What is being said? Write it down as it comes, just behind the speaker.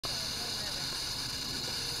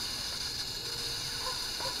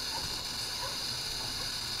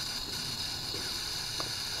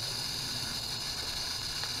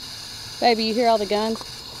Baby, you hear all the guns? Yeah.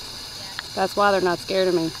 That's why they're not scared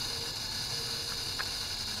of me. You don't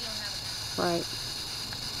have a gun. Right.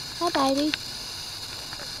 Hi, baby.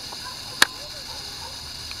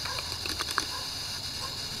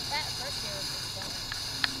 That first year was just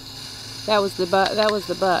fun. That was the buck. That was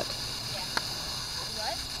the buck. Yeah.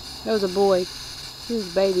 What? That was a boy. He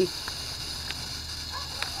was a baby.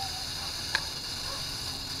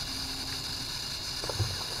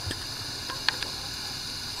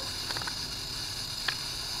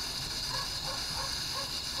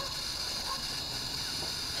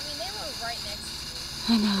 I mean, they were right next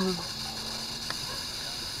to I me. know.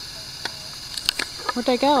 Where'd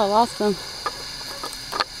they go? I lost them.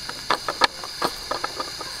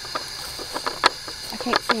 I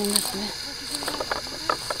can't see them this way.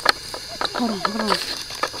 Hold on, hold on.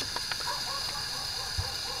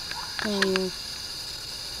 There he is.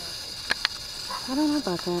 I don't know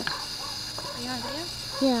about that. Are you on video?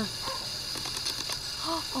 Yeah.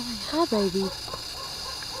 Oh, hi, baby.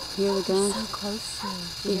 Hear the guns? So close to me.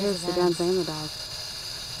 He hears the guns and the dog.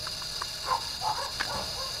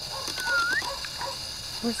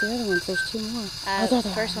 Where's the other ones? There's two more. Oh, there the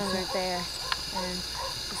they first are. one's right there, and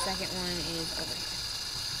the second one is over here.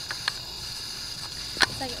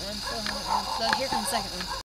 Second one, so here comes the second one.